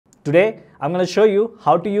Today, I'm going to show you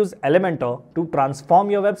how to use Elementor to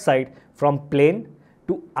transform your website from plain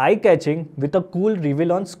to eye-catching with a cool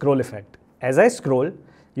reveal on scroll effect. As I scroll,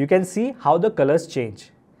 you can see how the colors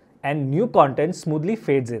change and new content smoothly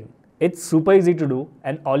fades in. It's super easy to do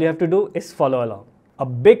and all you have to do is follow along. A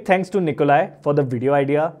big thanks to Nikolai for the video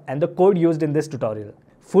idea and the code used in this tutorial.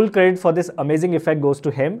 Full credit for this amazing effect goes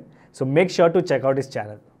to him, so make sure to check out his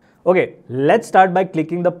channel. Okay, let's start by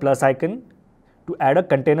clicking the plus icon to add a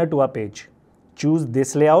container to our page. Choose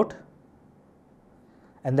this layout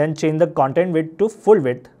and then change the content width to full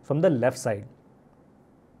width from the left side.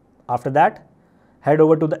 After that, head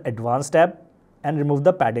over to the Advanced tab and remove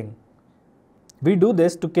the padding. We do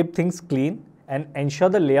this to keep things clean and ensure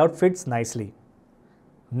the layout fits nicely.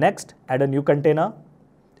 Next, add a new container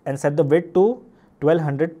and set the width to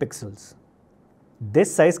 1200 pixels.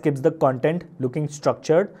 This size keeps the content looking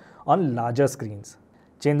structured on larger screens.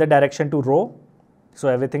 Change the direction to row so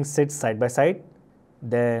everything sits side by side.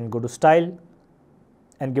 Then go to Style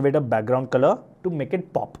and give it a background color to make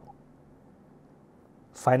it pop.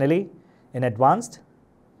 Finally, in Advanced,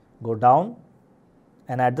 go down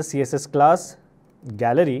and add the CSS class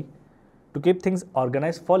Gallery to keep things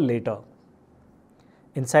organized for later.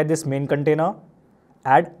 Inside this main container,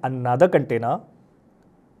 add another container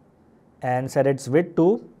and set its width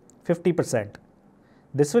to 50%.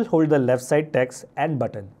 This will hold the left side text and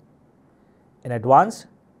button. In Advanced,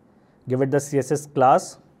 give it the CSS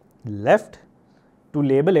class Left to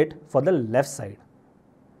label it for the left side.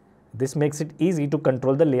 This makes it easy to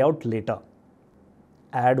control the layout later.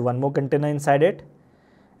 Add one more container inside it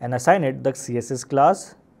and assign it the CSS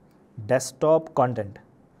class Desktop Content.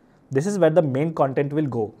 This is where the main content will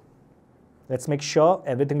go. Let's make sure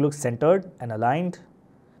everything looks centered and aligned.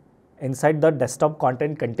 Inside the Desktop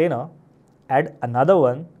Content container, add another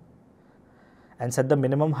one and set the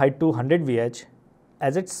minimum height to 100 VH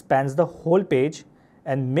as it spans the whole page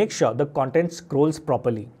and make sure the content scrolls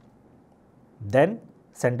properly. Then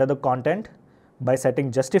center the content by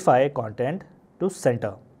setting Justify Content to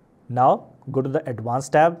center. Now go to the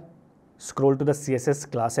Advanced tab, scroll to the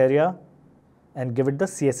CSS class area and give it the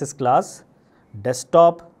CSS class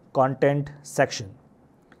Desktop Content section.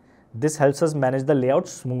 This helps us manage the layout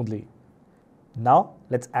smoothly. Now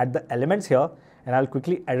let's add the elements here and I'll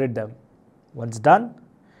quickly edit them. Once done,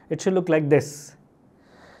 it should look like this.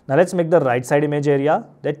 Now let's make the right side image area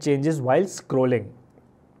that changes while scrolling.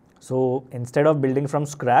 So instead of building from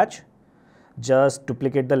scratch, just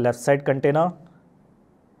duplicate the left side container,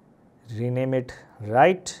 rename it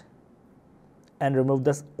right, and remove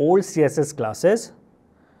the old CSS classes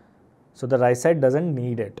so the right side doesn't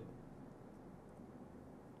need it.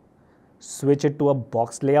 Switch it to a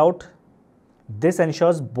box layout. This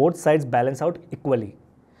ensures both sides balance out equally.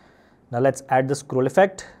 Now let's add the scroll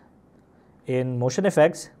effect. In Motion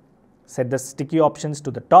Effects, set the sticky options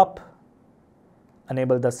to the top,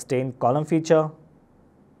 enable the stain column feature,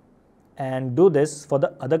 and do this for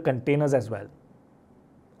the other containers as well.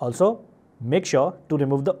 Also, make sure to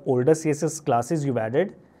remove the older CSS classes you've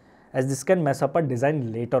added, as this can mess up our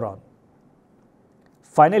design later on.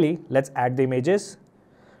 Finally, let's add the images.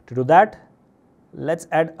 To do that, let's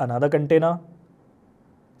add another container,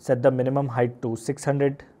 set the minimum height to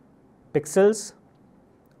 600 pixels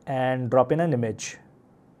and drop in an image.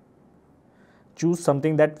 Choose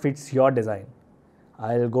something that fits your design.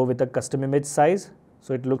 I'll go with a custom image size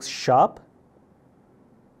so it looks sharp,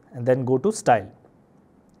 and then go to Style.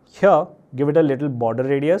 Here, give it a little border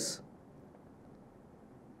radius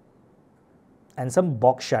and some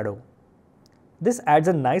box shadow. This adds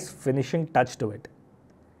a nice finishing touch to it.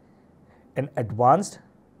 In Advanced,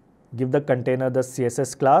 give the container the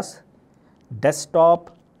CSS class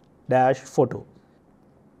Desktop-Photo.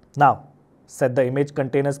 Now, set the image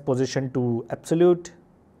container's position to absolute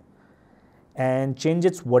and change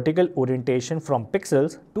its vertical orientation from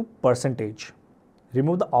pixels to percentage.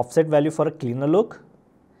 Remove the offset value for a cleaner look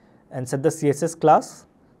and set the CSS class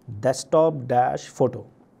Desktop-Photo.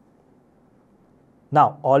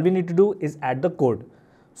 Now, all we need to do is add the code.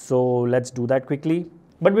 So let's do that quickly.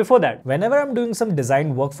 But before that, whenever I'm doing some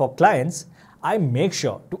design work for clients, I make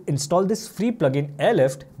sure to install this free plugin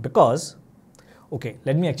Airlift because, okay,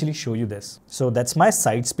 let me actually show you this. So that's my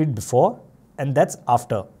site speed before and that's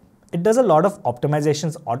after. It does a lot of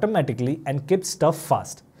optimizations automatically and keeps stuff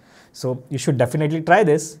fast. So you should definitely try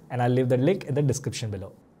this and I'll leave the link in the description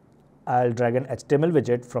below. I'll drag an HTML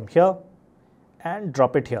widget from here and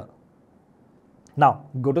drop it here. Now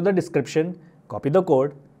go to the description, copy the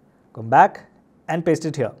code, come back and paste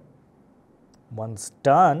it here. Once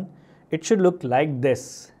done, it should look like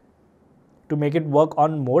this. To make it work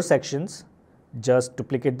on more sections, just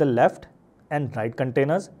duplicate the left and right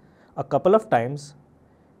containers a couple of times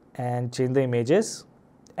and change the images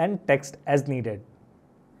and text as needed.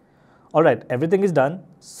 Alright, everything is done.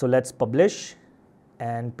 So let's publish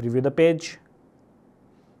and preview the page.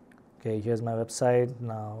 Okay, here's my website.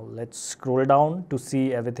 Now let's scroll down to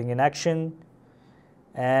see everything in action.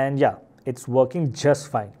 And yeah, it's working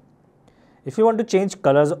just fine. If you want to change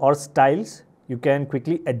colors or styles, you can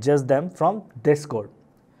quickly adjust them from this code.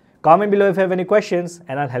 Comment below if you have any questions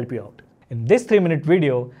and I'll help you out. In this 3-minute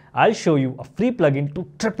video, I'll show you a free plugin to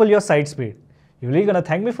triple your site speed. You're really gonna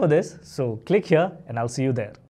thank me for this, so click here and I'll see you there.